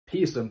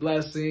Peace and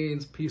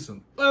blessings. Peace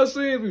and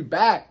blessings. We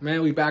back,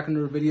 man. We back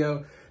into a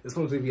video. This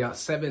one's going to be about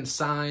 7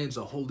 signs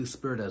the Holy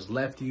Spirit has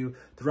left you.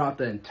 Throughout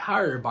the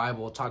entire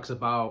Bible, it talks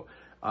about,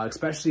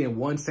 especially in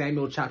 1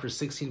 Samuel chapter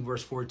 16,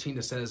 verse 14,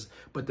 it says,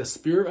 "But the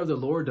Spirit of the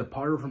Lord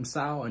departed from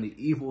Saul, and the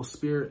evil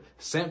spirit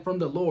sent from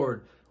the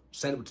Lord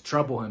sent to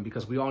trouble him,"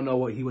 because we all know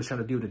what he was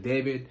trying to do to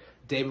David.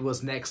 David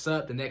was next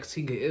up, the next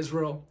king of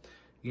Israel.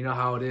 You know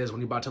how it is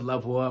when you're about to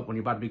level up, when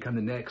you're about to become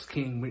the next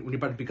king, when you're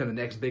about to become the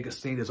next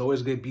biggest thing, there's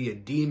always going to be a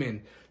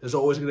demon. There's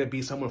always going to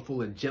be someone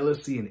full of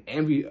jealousy and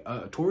envy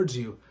towards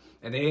you.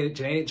 And they ain't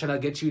trying to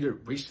get you to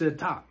reach to the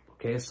top.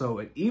 Okay, so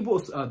an evil,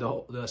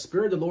 the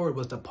Spirit of the Lord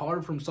was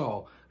departed from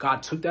Saul.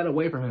 God took that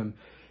away from him.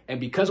 And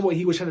because of what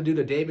he was trying to do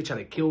to David, trying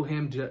to kill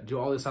him, do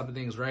all these type of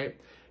things, right?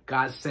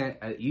 God sent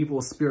an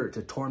evil spirit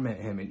to torment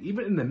him. And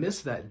even in the midst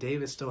of that,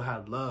 David still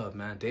had love,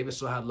 man. David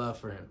still had love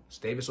for him.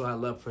 David still had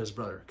love for his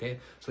brother, okay?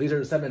 So these are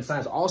the 7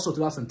 signs. Also,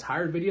 throughout this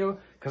entire video,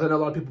 because I know a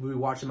lot of people will be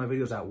watching my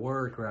videos at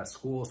work or at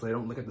school, so they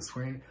don't look at the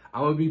screen.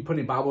 I'm going to be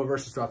putting Bible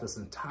verses throughout this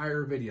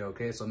entire video,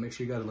 okay? So make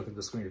sure you guys look at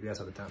the screen if you guys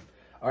have the time.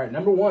 All right,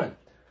 number 1.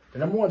 The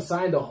number 1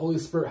 sign the Holy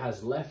Spirit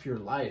has left your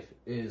life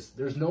is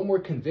there's no more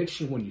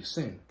conviction when you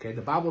sin, okay?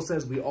 The Bible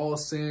says we all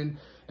sin.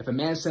 If a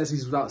man says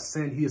he's without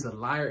sin, he is a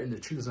liar and the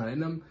truth is not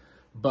in him.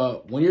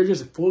 But when you're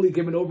just fully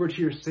given over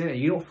to your sin and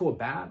you don't feel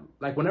bad,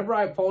 like whenever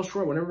I fall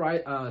short, whenever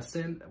I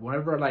sin,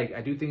 whenever like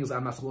I do things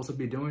I'm not supposed to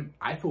be doing,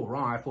 I feel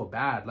wrong. I feel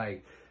bad.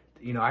 Like,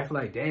 you know, I feel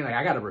like, dang, like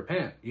I got to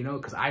repent, you know,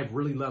 because I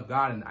really love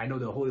God and I know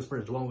the Holy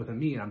Spirit is dwelling within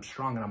me and I'm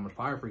strong and I'm on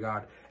fire for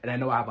God. And I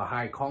know I have a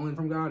high calling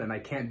from God and I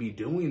can't be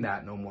doing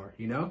that no more,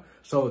 you know?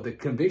 So the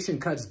conviction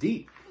cuts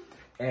deep.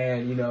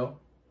 And, you know,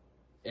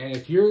 and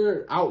if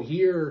you're out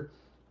here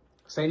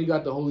saying you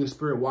got the Holy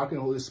Spirit, walking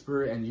the Holy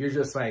Spirit, and you're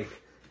just like,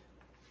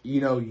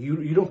 you know,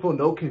 you don't feel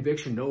no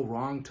conviction, no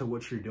wrong to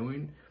what you're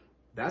doing,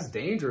 that's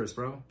dangerous,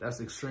 bro. That's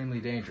extremely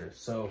dangerous.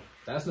 So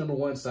that's number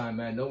 1 sign,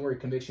 man. No more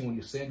conviction when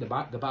you sin. The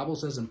Bible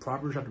says in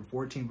Proverbs chapter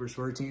 14, verse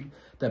 13,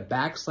 the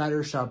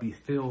backslider shall be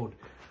filled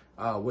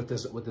with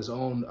his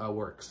own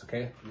works,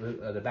 okay?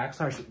 The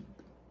backslider,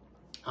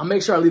 I'll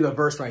make sure I leave a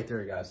verse right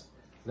there, guys.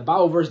 The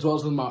Bible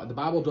dwells in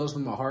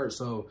my heart,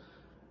 so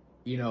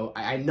you know,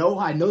 I know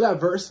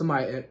that verse in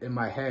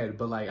my head,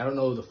 but like I don't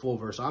know the full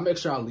verse. So I'll make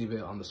sure I'll leave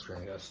it on the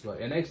screen, guys.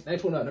 And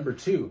next one, number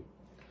 2,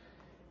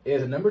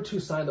 is the number 2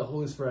 sign the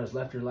Holy Spirit has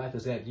left your life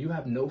is that you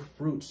have no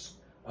fruits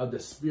of the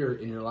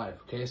Spirit in your life.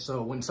 Okay,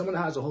 so when someone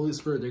has the Holy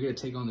Spirit, they're gonna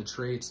take on the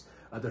traits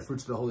of the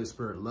fruits of the Holy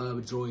Spirit: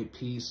 love, joy,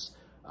 peace,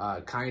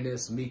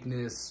 kindness,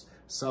 meekness,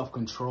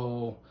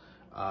 self-control,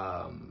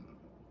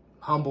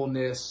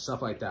 humbleness, stuff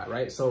like that,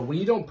 right? So when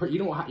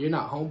you're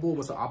not humble,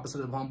 what's the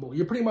opposite of humble?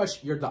 You're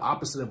the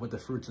opposite of what the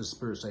fruits of the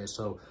Spirit say.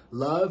 So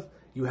love,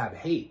 you have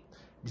hate.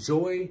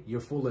 Joy, you're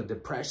full of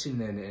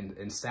depression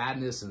and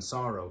sadness and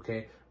sorrow,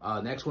 okay?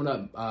 Next one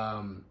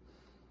up,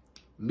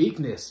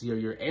 meekness,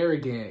 you're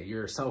arrogant,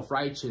 you're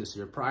self-righteous,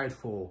 you're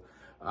prideful.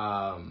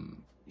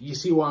 You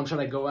see what I'm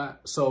trying to go at?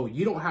 So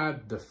you don't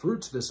have the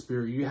fruits of the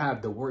Spirit, you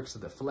have the works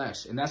of the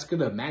flesh, and that's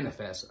gonna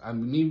manifest. I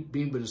mean, me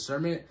being with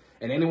discernment,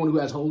 and anyone who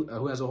has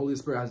the Holy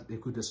Spirit who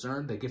could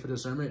discern, the gift of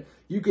discernment,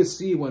 you could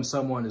see when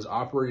someone is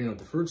operating with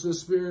the fruits of the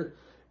Spirit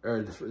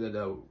or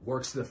the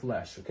works of the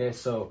flesh. Okay,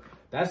 so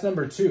that's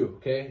number 2.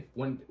 Okay,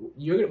 when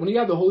you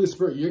have the Holy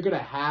Spirit, you're gonna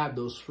have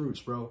those fruits,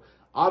 bro.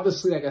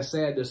 Obviously, like I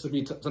said, there's gonna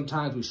be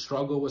sometimes we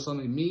struggle with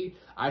something.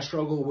 I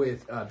struggle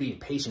with being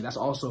patient. That's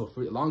also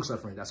for long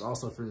suffering. That's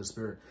also for the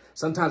Spirit.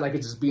 Sometimes I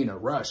could just be in a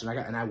rush,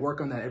 and I work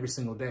on that every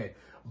single day.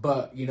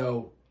 But you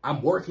know,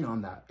 I'm working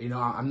on that. You know,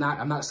 I'm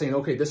not saying,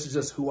 okay, this is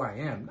just who I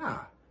am. Nah,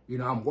 you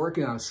know, I'm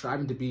working on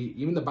striving to be,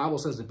 even the Bible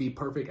says to be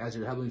perfect as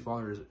your Heavenly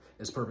Father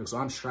is perfect. So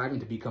I'm striving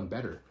to become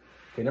better.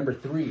 Okay, number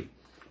 3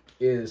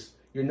 is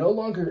you're no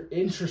longer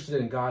interested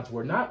in God's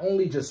word, not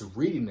only just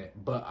reading it,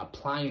 but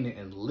applying it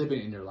and living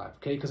it in your life,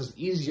 okay? Because it's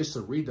easy just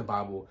to read the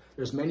Bible.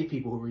 There's many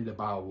people who read the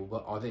Bible,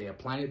 but are they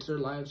applying it to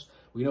their lives?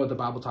 We know what the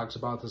Bible talks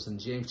about this in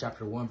James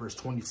chapter 1, verse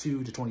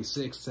 22 to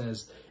 26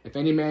 says, if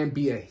any man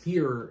be a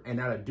hearer and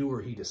not a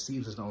doer, he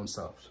deceives his own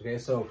self, okay?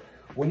 So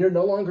when you're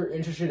no longer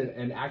interested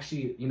in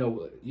actually, you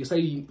know, you say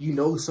you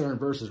know certain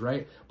verses,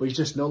 right? But you're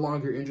just no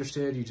longer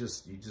interested. You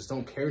just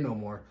don't care no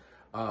more.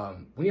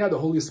 When you have the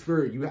Holy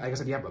Spirit, like I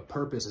said, you have a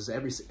purpose. It's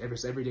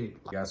every day.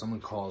 Guys, someone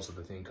calls so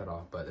the thing cut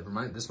off. But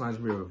this reminds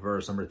me of a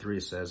verse. Number 3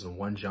 says in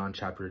 1 John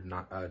chapter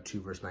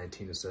 2 verse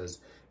 19, it says,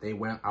 they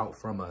went out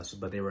from us,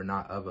 but they were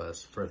not of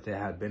us. For if they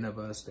had been of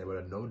us, they would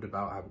have no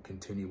doubt have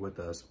continued with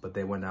us. But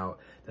they went out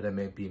that it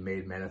may be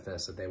made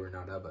manifest that they were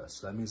not of us.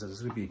 So that means that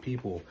there's going to be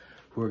people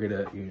who are going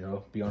to, you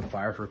know, be on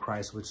fire for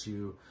Christ with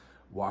you,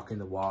 walking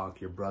the walk,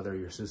 your brother,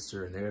 your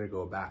sister, and they're gonna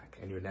go back,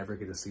 and you're never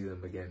gonna see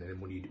them again.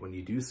 And when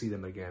you do see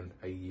them again,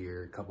 a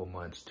year, a couple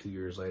months, 2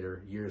 years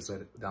later,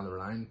 down the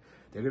line,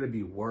 they're gonna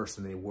be worse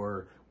than they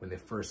were when they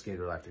first gave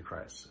their life to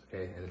Christ.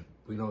 Okay, and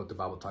we know what the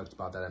Bible talks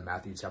about that in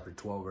Matthew chapter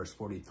 12, verse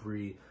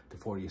 43 to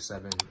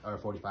 47 or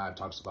 45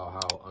 talks about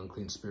how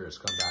unclean spirits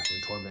come back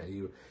and torment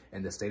you,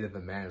 and the state of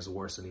a man is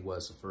worse than he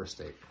was the first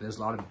state. And there's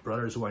a lot of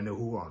brothers who I know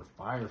who are on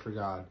fire for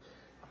God.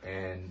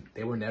 and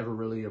they were never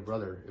really a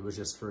brother. It was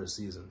just for a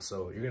season.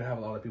 So you're going to have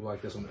a lot of people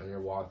like this in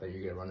your walk that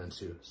you're going to run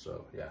into.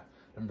 So yeah.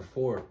 Number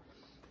 4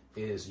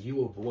 is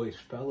you avoid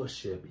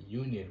fellowship,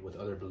 union with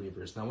other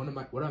believers. Now,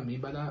 what I mean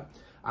by that,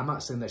 I'm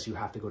not saying that you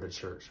have to go to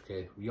church,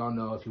 okay? We all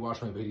know, if you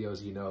watch my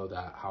videos, you know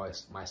that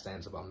my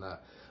stance on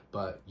that.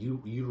 But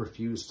you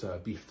refuse to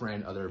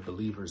befriend other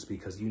believers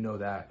because you know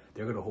that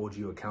they're going to hold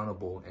you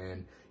accountable,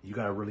 and you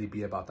got to really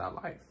be about that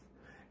life.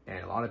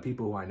 And a lot of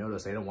people who I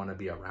notice, they don't want to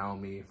be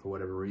around me for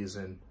whatever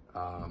reason.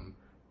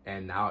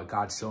 And now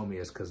God showed me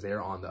is because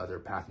they're on the other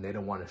path, and they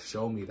don't want to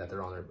show me that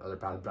they're on the other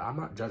path. But I'm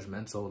not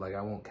judgmental. Like, I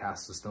won't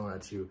cast a stone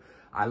at you.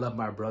 I love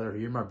my brother.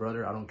 You're my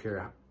brother. I don't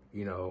care,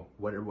 you know,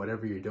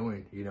 whatever you're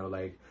doing, you know,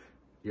 like,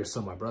 you're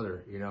still my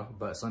brother, you know.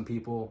 But some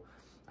people,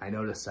 I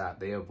notice that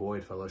they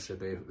avoid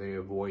fellowship. They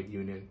avoid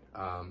union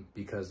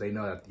because they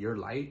know that your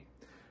light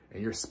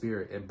and your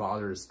spirit, it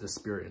bothers the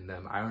spirit in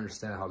them. I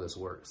understand how this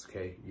works,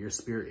 okay? Your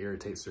spirit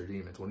irritates their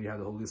demons. When you have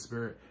the Holy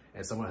Spirit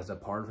and someone has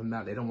departed from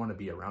that, they don't want to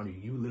be around you.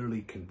 You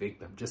literally convict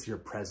them. Just your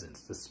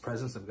presence. This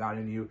presence of God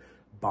in you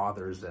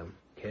bothers them,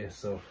 okay?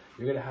 So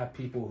you're going to have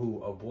people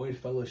who avoid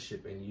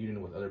fellowship and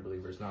union with other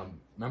believers. Now,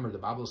 remember, the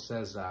Bible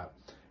says that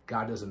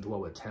God doesn't dwell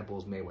with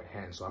temples made with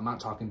hands. So I'm not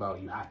talking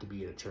about you have to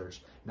be at a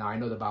church. Now, I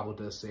know the Bible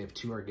does say if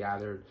 2 or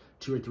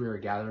 3 are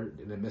gathered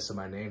in the midst of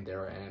my name,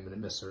 there I am in the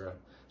midst of.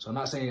 So I'm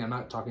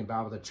not talking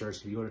about the church.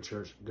 If you go to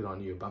church, good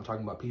on you. But I'm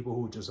talking about people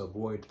who just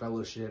avoid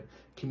fellowship,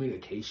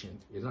 communication.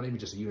 It's not even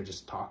just you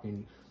just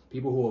talking.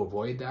 People who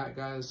avoid that,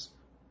 guys,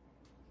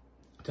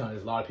 I'm telling you,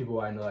 there's a lot of people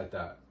I know like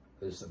that.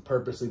 There's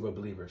purposely with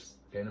believers.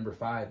 Okay, number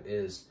 5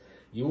 is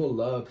you will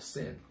love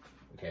sin.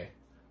 Okay,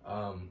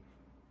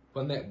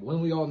 when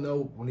we all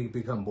know when we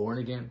become born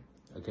again,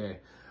 okay,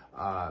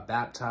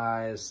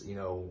 baptized, you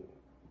know,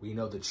 we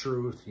know the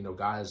truth. You know,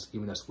 God is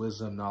giving us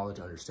wisdom, knowledge,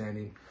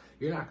 understanding.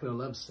 You're not gonna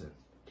love sin.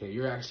 Okay,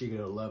 you're actually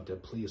going to love to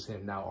please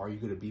him. Now, are you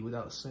going to be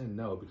without sin?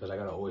 No, because I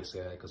got to always say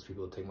that because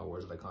people take my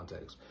words out of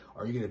context.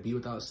 Are you going to be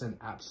without sin?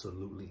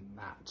 Absolutely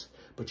not.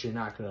 But you're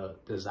not going to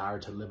desire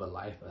to live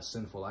a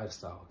sinful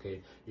lifestyle,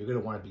 okay? You're going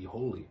to want to be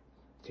holy,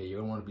 okay?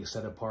 You're going to want to be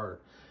set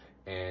apart,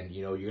 and,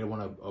 you know, you're going to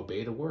want to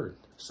obey the word.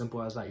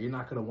 Simple as that. You're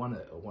not going to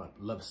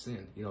want love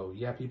sin. You know,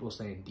 you have people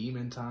saying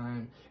demon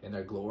time, and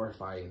they're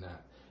glorifying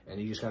that. And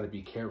you just got to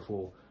be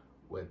careful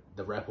with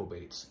the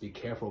reprobates. Be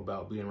careful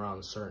about being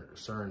around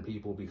certain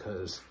people,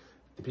 because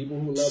the people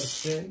who love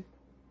sin,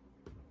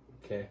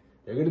 okay,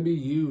 they're going to be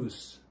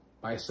used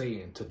by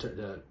Satan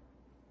to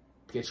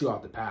get you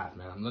off the path,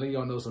 man. I'm letting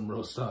y'all know some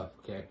real stuff,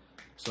 okay?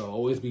 So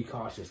always be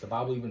cautious. The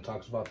Bible even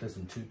talks about this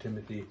in 2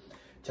 Timothy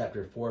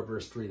chapter 4,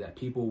 verse 3, that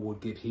people will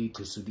give heed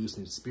to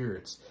seducing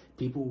spirits.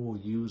 People will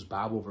use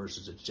Bible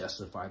verses to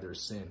justify their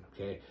sin,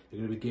 okay? They're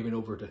going to be given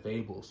over to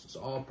fables. It's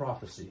all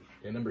prophecy.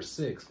 And number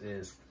 6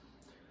 is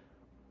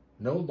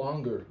no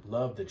longer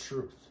love the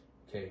truth,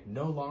 okay?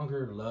 No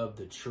longer love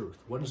the truth.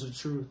 What is the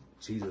truth?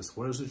 Jesus.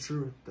 What is the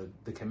truth?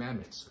 The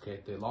commandments,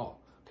 okay? The law,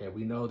 okay?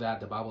 We know that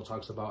the Bible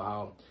talks about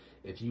how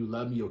if you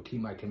love me, you'll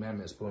keep my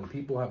commandments. But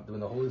when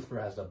the Holy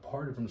Spirit has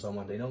departed from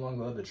someone, they no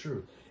longer love the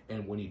truth.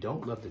 And when you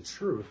don't love the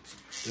truth,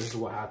 this is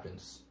what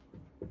happens.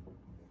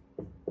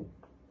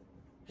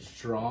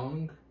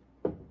 Strong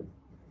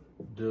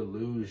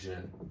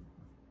delusion,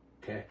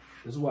 okay?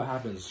 This is what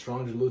happens,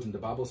 strong delusion. The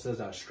Bible says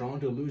that strong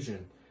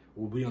delusion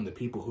will be on the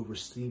people who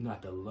receive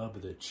not the love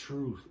of the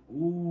truth.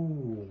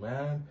 Ooh,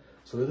 man.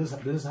 So this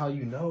is how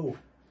you know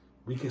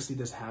we can see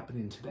this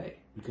happening today.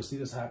 We can see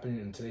this happening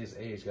in today's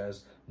age,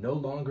 guys. No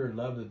longer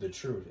love the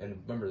truth.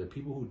 And remember, the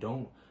people who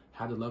don't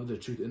have the love of the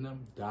truth in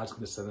them, God's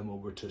going to send them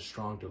over to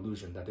strong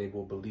delusion, that they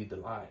will believe the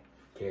lie.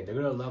 Okay, they're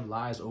going to love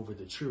lies over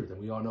the truth.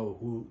 And we all know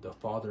who the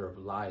father of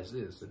lies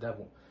is, the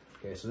devil.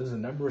 Okay, so this is a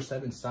number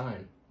 7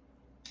 sign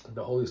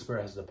the Holy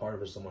Spirit has departed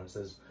from someone. It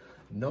says,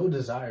 no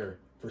desire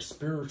for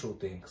spiritual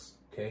things,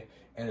 okay?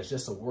 And it's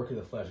just a work of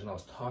the flesh. And I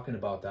was talking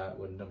about that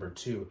with number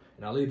 2.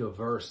 And I'll leave a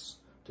verse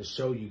to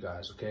show you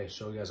guys, okay?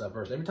 Show you guys that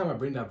verse. Every time I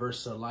bring that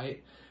verse to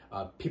light,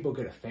 people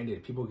get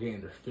offended. People get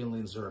in their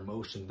feelings, their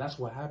emotions. That's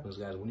what happens,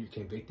 guys. When you're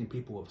convicting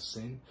people of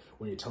sin,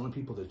 when you're telling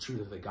people the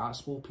truth of the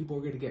gospel, people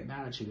are going to get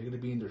mad at you. They're going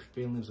to be in their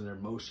feelings and their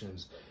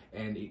emotions.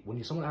 And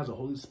when someone has a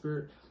Holy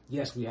Spirit,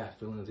 yes, we have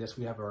feelings. Yes,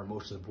 we have our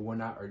emotions, but we're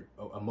not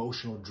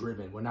emotional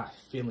driven. We're not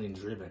feeling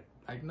driven.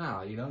 Like,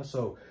 nah, you know?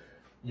 So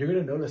you're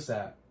going to notice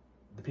that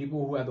the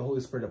people who have the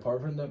Holy Spirit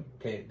apart from them,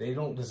 okay, they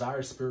don't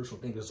desire spiritual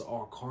things. It's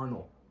all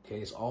carnal. Okay,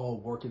 it's all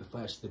work in the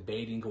flesh,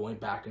 debating, going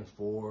back and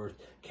forth,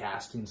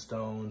 casting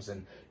stones,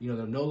 and, you know,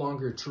 they're no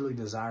longer truly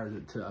desire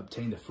to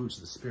obtain the fruits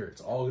of the Spirit.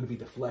 It's all going to be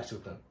the flesh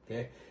with them,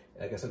 okay?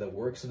 Like I said, the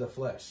works of the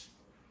flesh.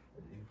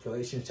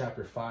 Galatians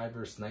chapter 5,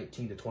 verse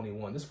 19 to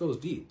 21. This goes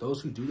deep.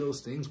 Those who do those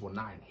things will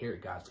not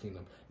inherit God's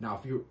kingdom. Now,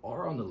 if you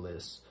are on the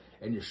list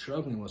and you're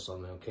struggling with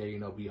something, okay, you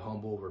know, be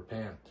humble,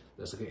 repent.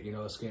 Let's get, you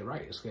know, let's get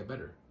right. Let's get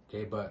better.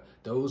 Okay, but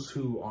those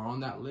who are on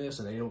that list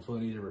and they don't feel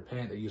the need to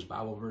repent, they use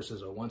Bible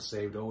verses of once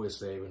saved, always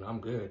saved, and I'm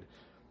good.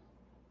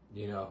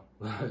 You know,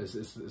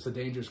 it's a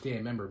dangerous game.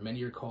 Remember,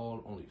 many are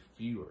called, only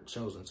few are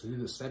chosen. So these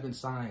are the 7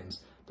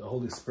 signs the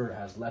Holy Spirit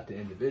has left an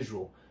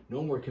individual.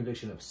 No more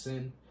conviction of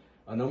sin.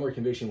 No more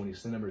conviction when you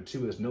sin. Number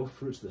 2 is no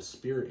fruits of the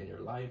Spirit in your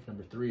life.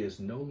 Number 3 is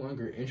no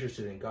longer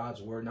interested in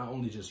God's word, not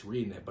only just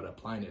reading it, but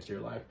applying it to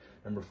your life.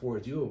 Number 4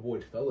 is you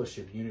avoid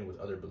fellowship, union with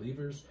other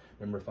believers.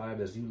 Number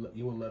 5 is you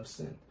will love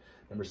sin.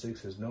 Number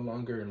 6 is no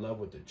longer in love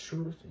with the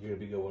truth. You're going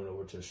to be going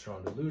over to a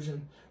strong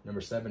delusion.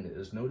 Number 7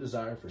 is no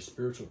desire for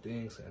spiritual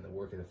things and the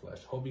work of the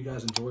flesh. Hope you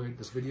guys enjoyed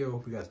this video.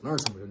 Hope you guys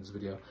learned something from this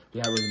video. If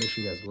you haven't, make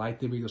sure you guys like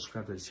the video,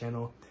 subscribe to the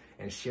channel,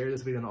 and share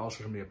this video on all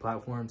social media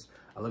platforms.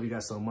 I love you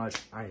guys so much.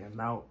 I am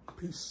out.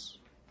 Peace.